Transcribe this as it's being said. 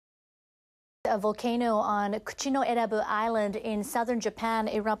A volcano on Kuchino-Erabu Island in southern Japan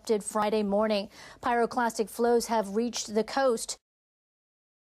erupted Friday morning. Pyroclastic flows have reached the coast.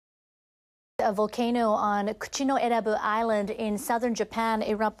 A volcano on Kuchino-Erabu Island in southern Japan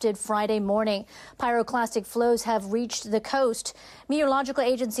erupted Friday morning. Pyroclastic flows have reached the coast. Meteorological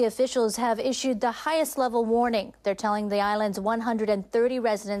agency officials have issued the highest level warning. They're telling the island's 130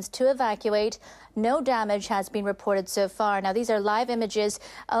 residents to evacuate. No damage has been reported so far. Now, these are live images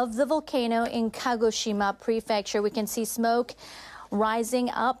of the volcano in Kagoshima Prefecture. We can see smoke rising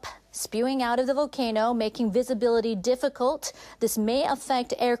up, spewing out of the volcano, making visibility difficult. This may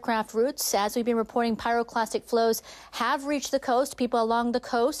affect aircraft routes. As we've been reporting, pyroclastic flows have reached the coast. People along the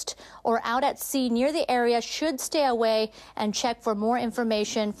coast or out at sea near the area should stay away and check for more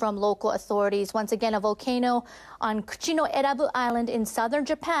information from local authorities. Once again, a volcano on Kuchino-Erabu Island in southern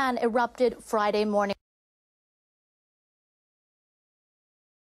Japan erupted Friday morning.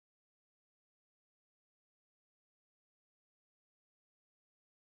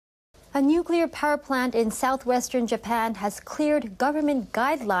 A nuclear power plant in southwestern Japan has cleared government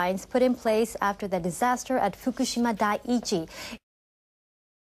guidelines put in place after the disaster at Fukushima DAIICHI.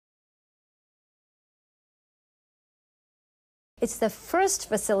 It's the first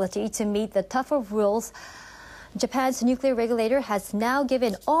facility to meet the tougher rules. Japan's nuclear regulator has now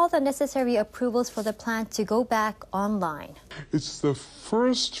given all the necessary approvals for the plant to go back online. It's the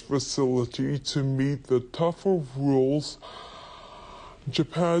first facility to meet the tougher rules.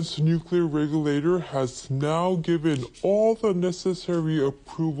 Japan's nuclear regulator has now given all the necessary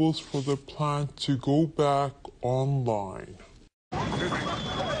approvals for the plant to go back online. All right,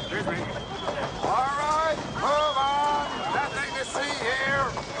 move on. Nothing to see here.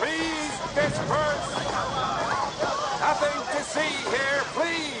 Please disperse. Nothing to see here,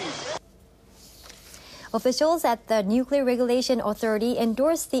 please. Officials at the Nuclear Regulation Authority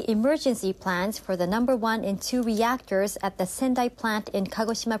endorsed the emergency plans for the number 1 and 2 reactors at the Sendai plant in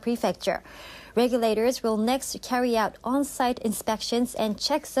Kagoshima Prefecture. Regulators will next carry out on-site inspections and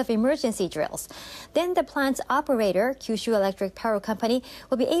checks of emergency drills. Then the plant's operator, Kyushu Electric Power Company,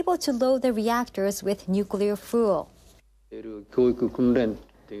 will be able to load the reactors with nuclear fuel.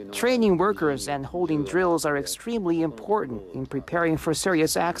 Training workers and holding drills are extremely important in preparing for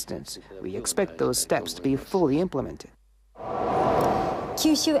serious accidents. We expect those steps to be fully implemented.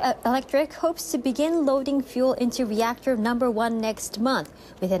 Kyushu Electric hopes to begin loading fuel into reactor number 1 next month,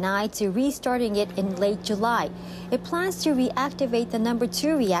 with an eye to restarting it in late July. It plans to reactivate the number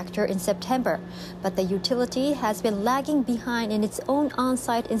 2 reactor in September, but the utility has been lagging behind in its own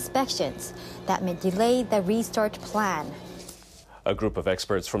on-site inspections. That may delay the restart plan. A group of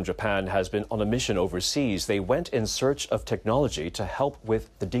experts from Japan has been on a mission overseas. They went in search of technology to help with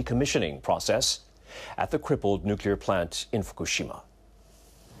the decommissioning process at the crippled nuclear plant in Fukushima.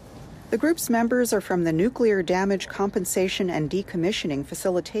 The group's members are from the Nuclear Damage Compensation and Decommissioning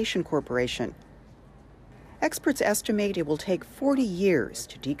Facilitation Corporation. Experts estimate it will take 40 years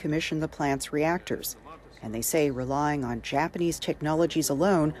to decommission the plant's reactors, and they say relying on Japanese technologies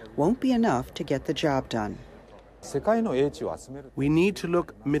alone won't be enough to get the job done. We need to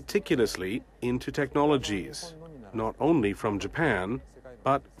look meticulously into technologies, not only from Japan,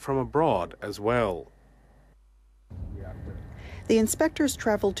 but from abroad as well. The inspectors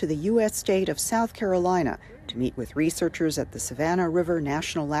traveled to the U.S. state of South Carolina to meet with researchers at the Savannah River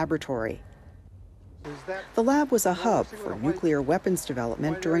National Laboratory. The lab was a hub for nuclear weapons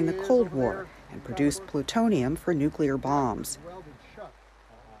development during the Cold War and produced plutonium for nuclear bombs.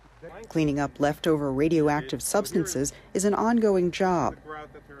 Cleaning up leftover radioactive substances is an ongoing job.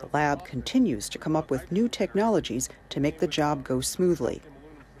 The lab continues to come up with new technologies to make the job go smoothly.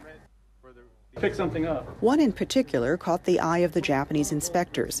 Pick something up. One in particular caught the eye of the Japanese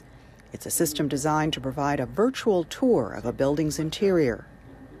inspectors. It's a system designed to provide a virtual tour of a building's interior.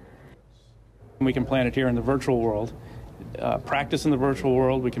 We can plant it here in the virtual world, practice in the virtual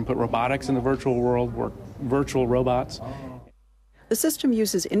world. We can put robotics in the virtual world, work virtual robots. The system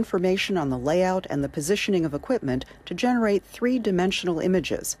uses information on the layout and the positioning of equipment to generate three-dimensional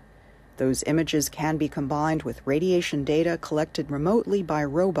images. Those images can be combined with radiation data collected remotely by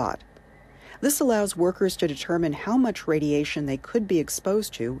robot. This allows workers to determine how much radiation they could be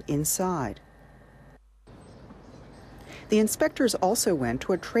exposed to inside. The inspectors also went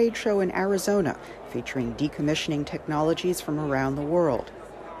to a trade show in Arizona featuring decommissioning technologies from around the world.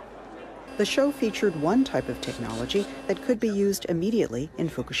 The show featured one type of technology that could be used immediately in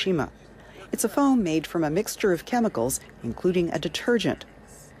Fukushima. It's a foam made from a mixture of chemicals, including a detergent.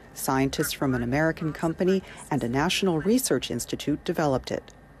 Scientists from an American company and a national research institute developed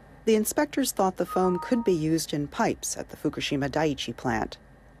it. The inspectors thought the foam could be used in pipes at the Fukushima DAIICHI plant.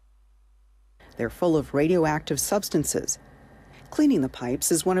 They're full of radioactive substances. Cleaning the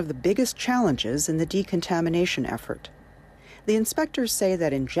pipes is one of the biggest challenges in the decontamination effort. The inspectors say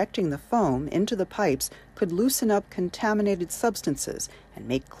that injecting the foam into the pipes could loosen up contaminated substances and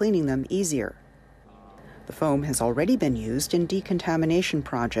make cleaning them easier. The foam has already been used in decontamination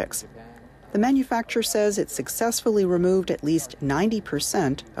projects. The manufacturer says it successfully removed at least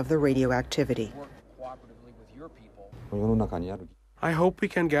 90% of the radioactivity. I hope we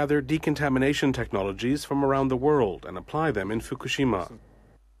can gather decontamination technologies from around the world and apply them in Fukushima.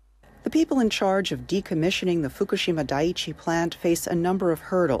 The people in charge of decommissioning the Fukushima DAIICHI plant face a number of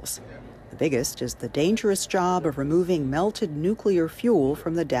hurdles. The biggest is the dangerous job of removing melted nuclear fuel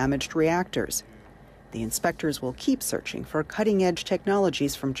from the damaged reactors. The inspectors will keep searching for cutting-edge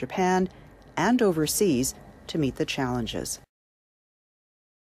technologies from Japan and overseas to meet the challenges.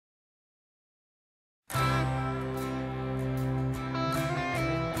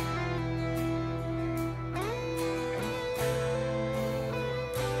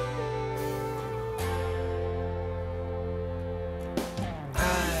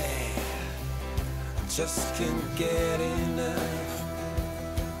 Just can't get enough.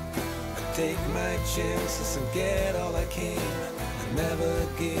 I take my chances and get all I can. I never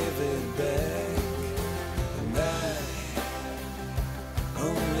give it back. And I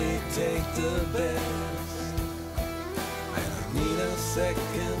only take the best. I don't need a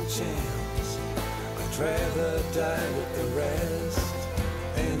second chance. I'd rather die with the rest.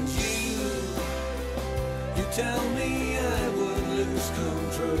 And you tell me I would lose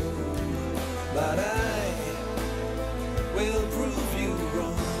control. But I will prove you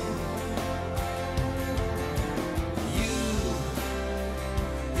wrong.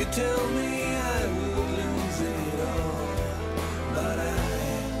 You tell me I will lose it all, but I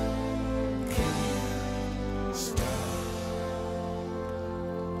can't stop.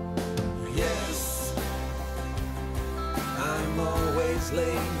 Yes, I'm always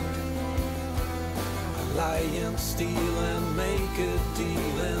late. I lie and steal and make a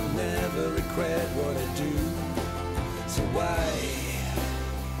deal and never regret what I do. So why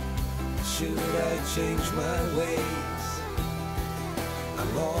should I change my ways?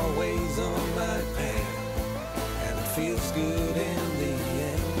 I'm always on my path, and it feels good in the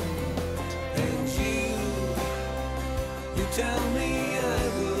end. And you tell me I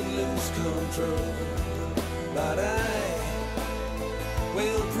will lose control, but I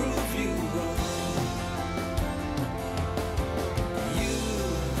will prove you wrong.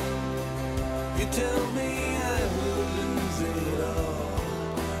 You tell me I will lose it all,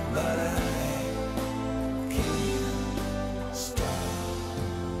 but I can't stop.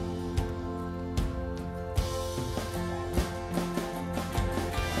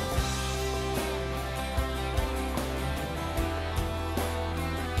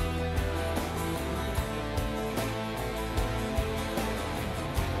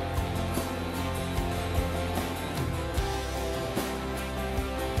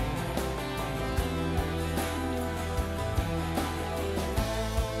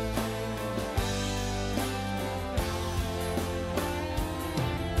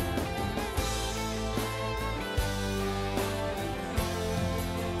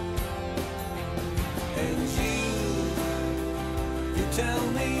 Tell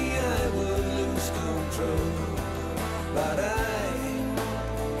me I will lose control, but I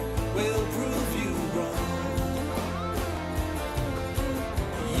will prove you wrong.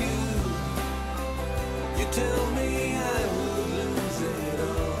 You tell me I will lose it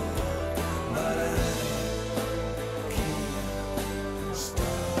all, but I can't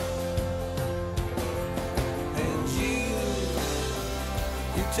stop. And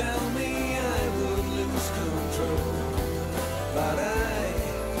you tell me I will lose control, but I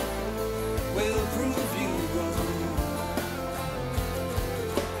will prove you wrong.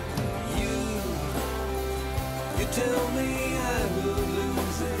 You tell me